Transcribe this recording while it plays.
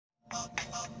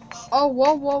Oh,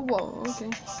 whoa, whoa, whoa. Okay.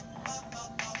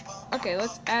 Okay,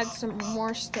 let's add some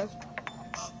more stuff.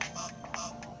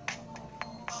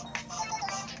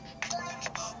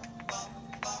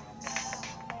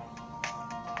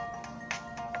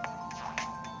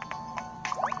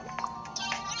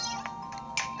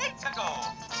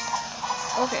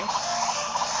 Okay.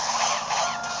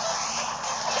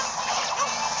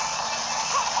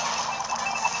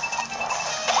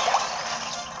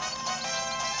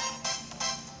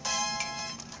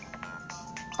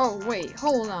 Oh, wait.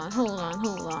 Hold on, hold on,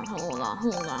 hold on, hold on,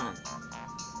 hold on.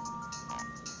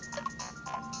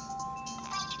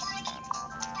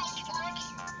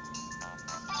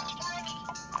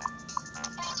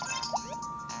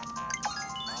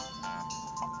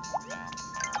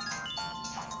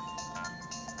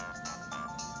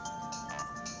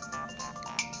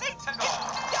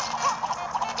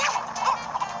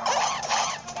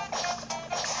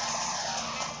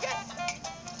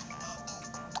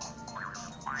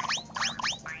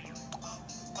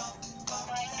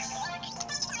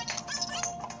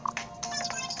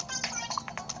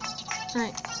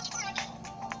 Alright.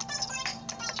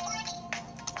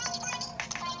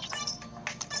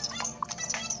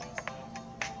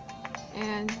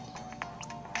 And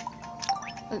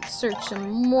let's search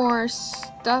some more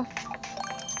stuff.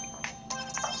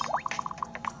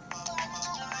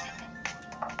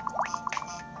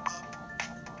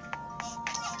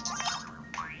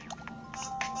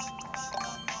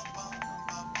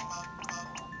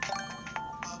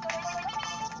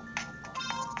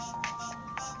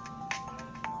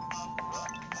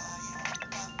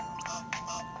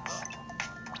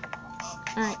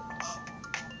 Alright.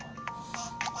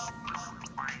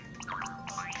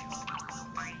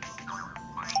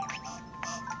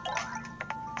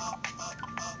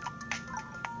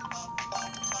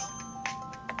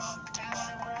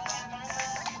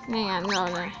 Hang on, no,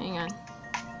 hang on.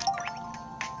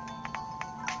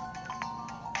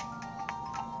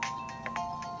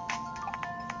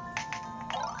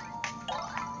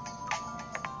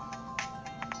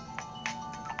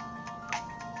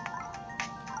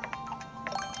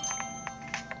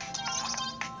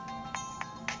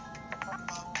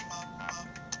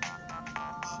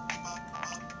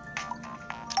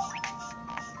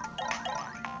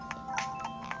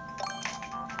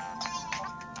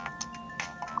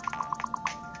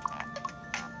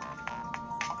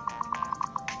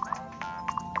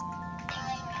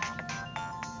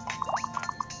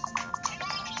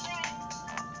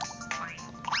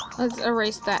 Let's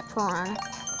erase that piranha.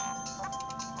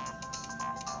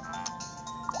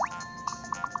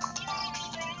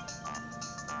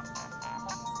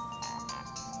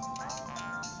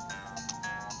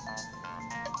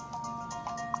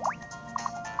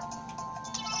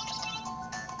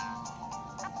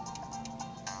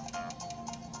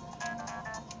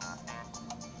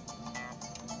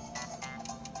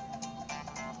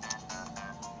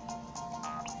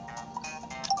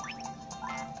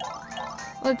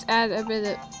 Let's add a bit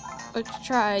of, let's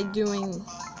try doing,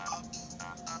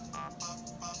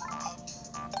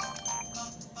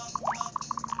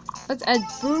 let's add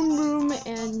boom boom,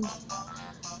 and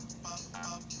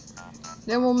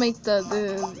then we'll make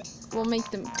we'll make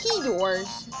them key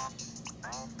doors.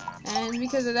 And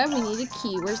because of that we need a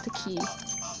key. Where's the key?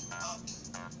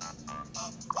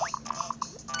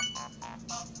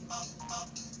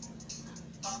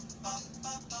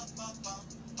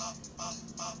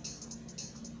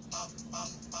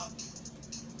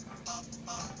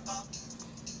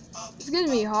 It's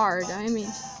gonna be hard, I mean.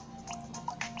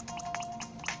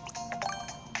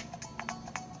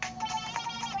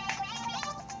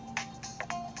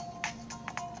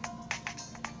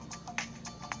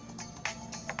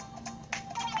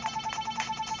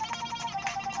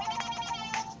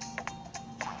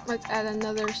 Let's add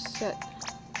another set.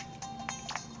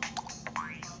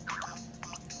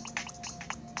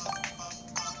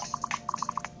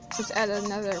 Let's add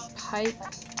another pipe.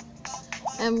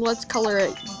 And let's color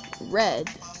it red.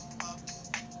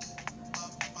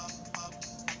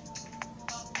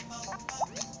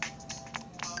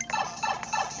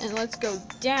 And let's go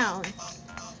down.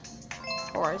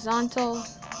 Horizontal.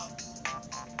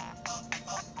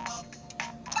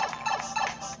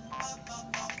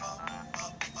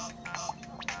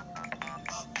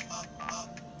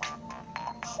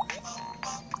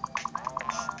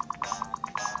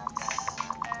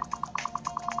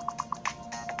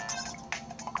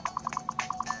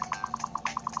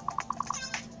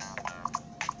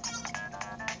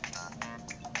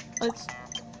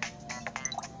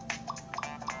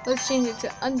 Let's change it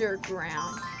to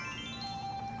underground.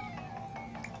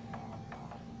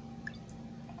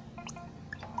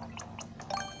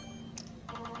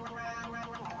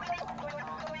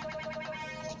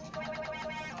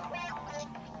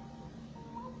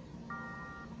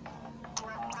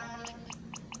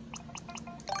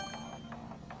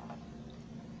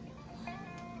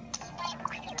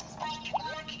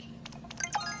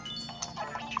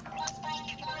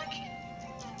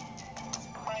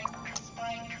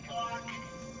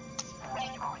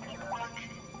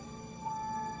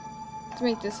 to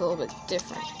make this a little bit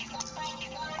different.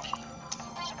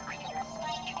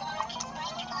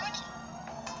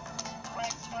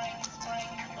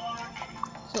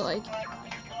 So like,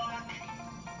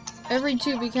 every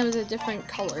tube becomes a different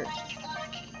color.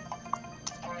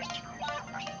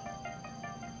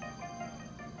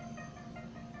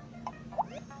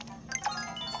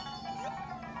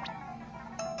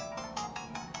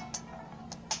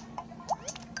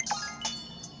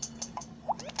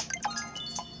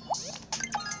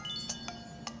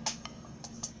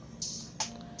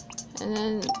 And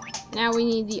then, now we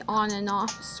need the on and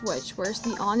off switch. Where's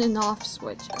the on and off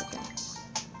switch? Okay.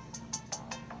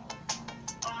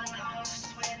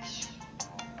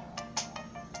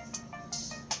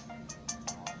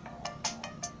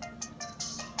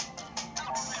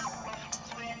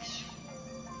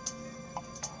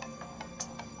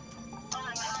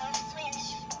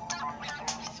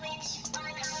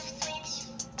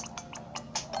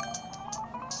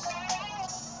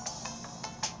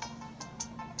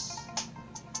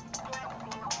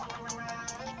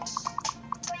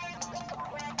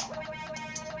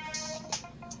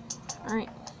 Alright.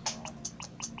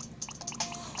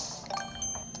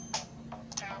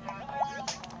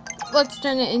 Let's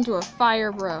turn it into a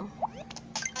fire bro.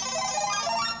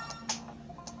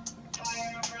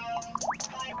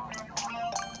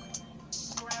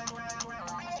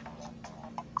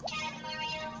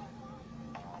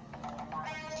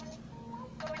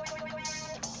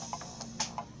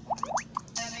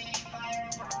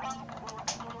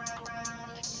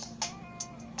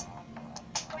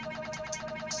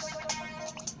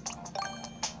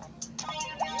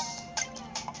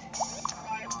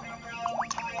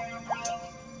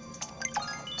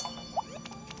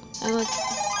 And let's...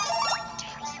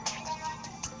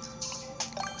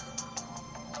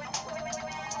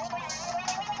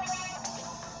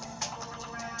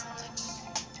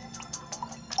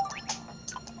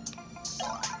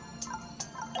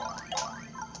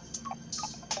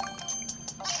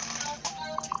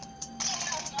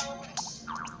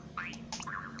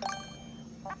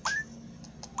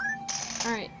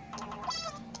 Alright.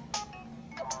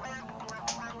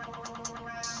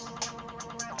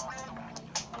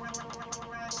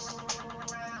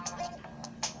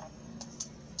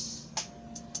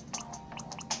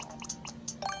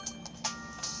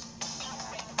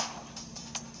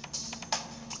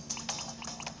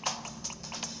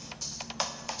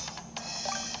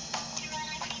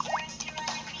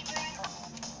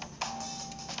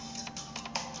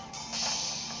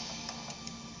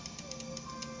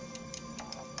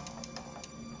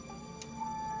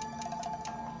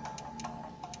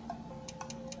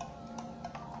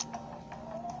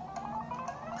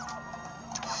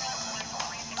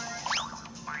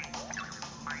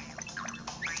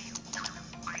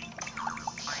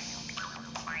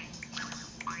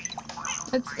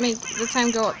 Let's make the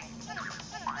time go up.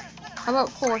 How about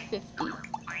 450?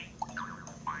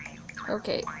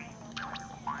 Okay.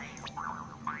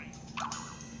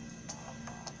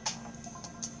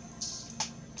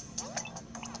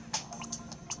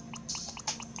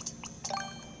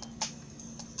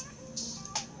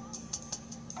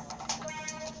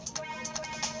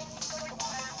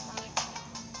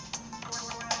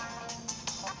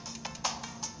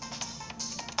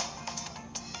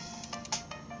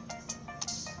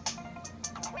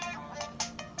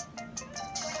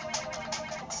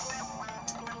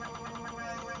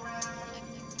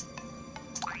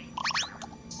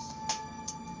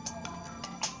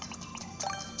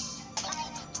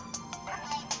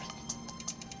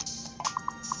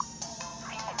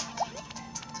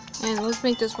 And let's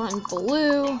make this one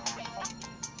blue.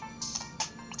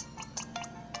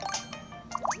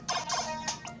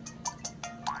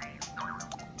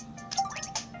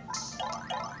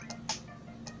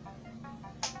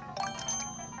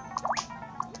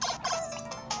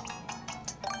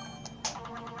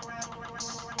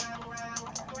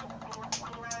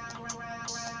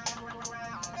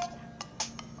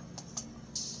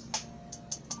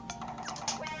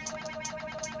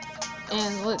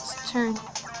 And let's turn.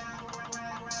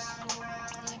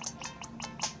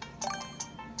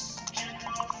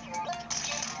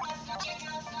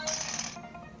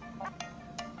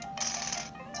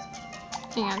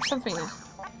 Hang on, something else.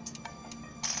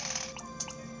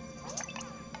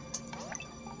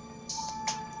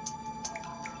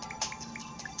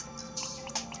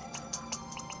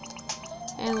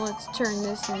 And let's turn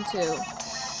this into,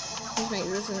 let's make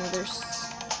this another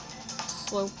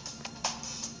slope.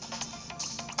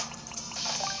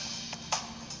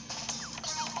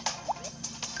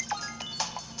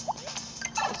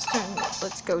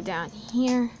 Let's go down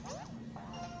here.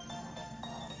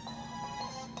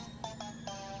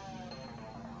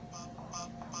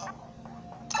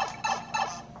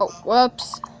 Oh,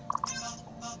 whoops.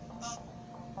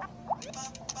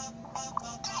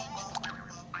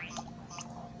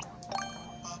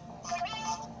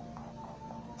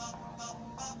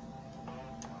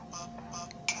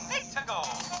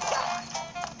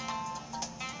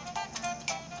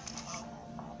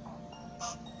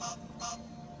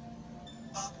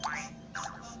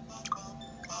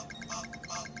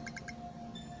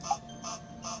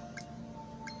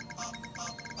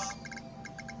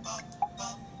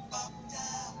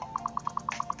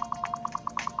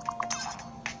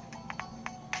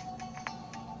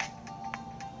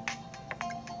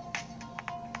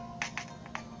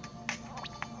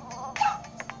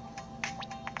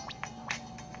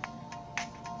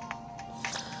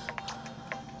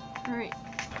 Alright.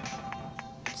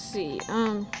 Let's see,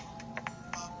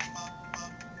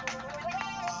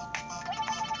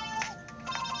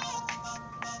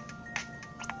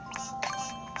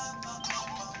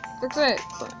 that's it.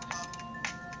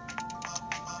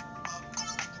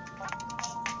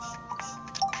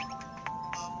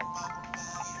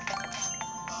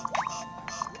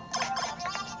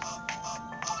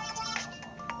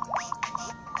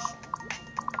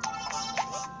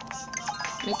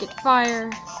 Make it fire,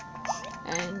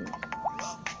 and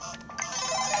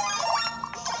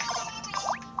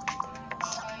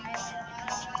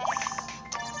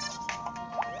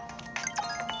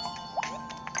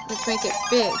let's make it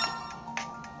big.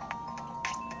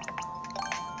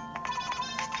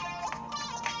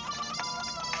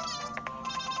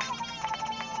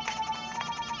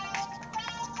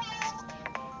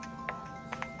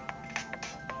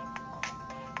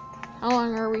 How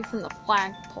long are we from the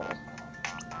flagpole?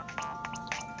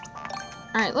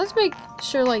 Alright, let's make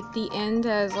sure, like, the end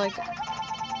has, like...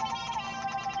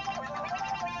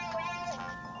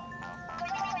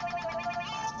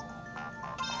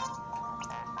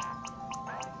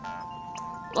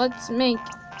 Let's make...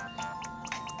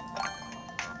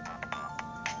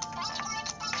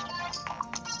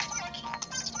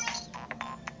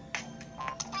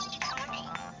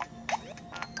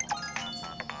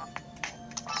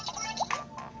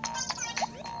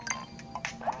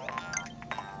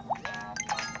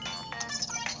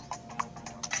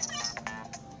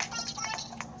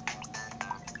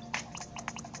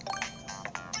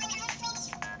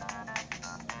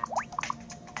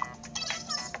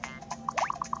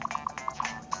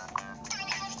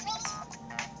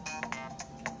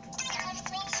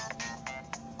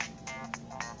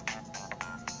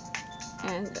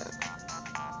 And,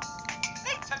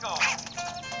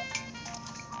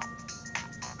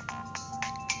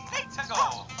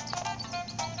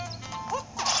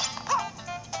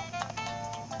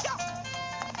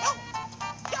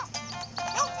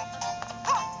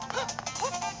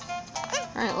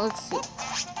 alright, let's see.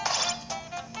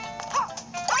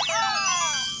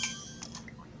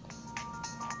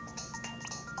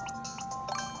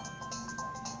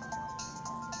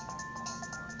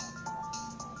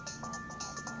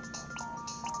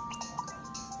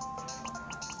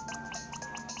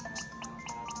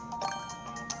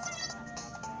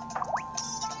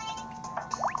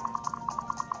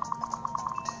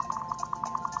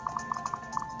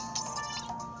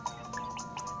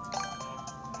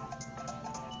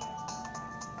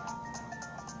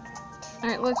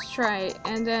 Alright, let's try it.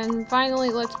 And then finally,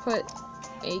 let's put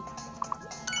a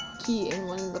key in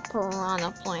one of the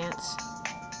piranha plants.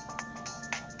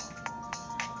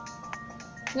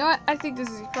 You know what? I think this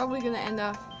is probably going to end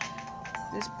off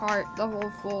this part, the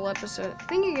whole full episode.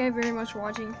 Thank you guys very much for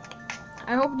watching.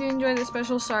 I hope you enjoyed the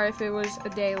special. Sorry if it was a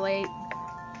day late.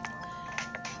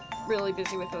 Really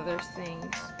busy with other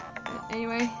things. But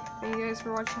anyway, thank you guys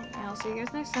for watching, and I'll see you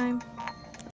guys next time.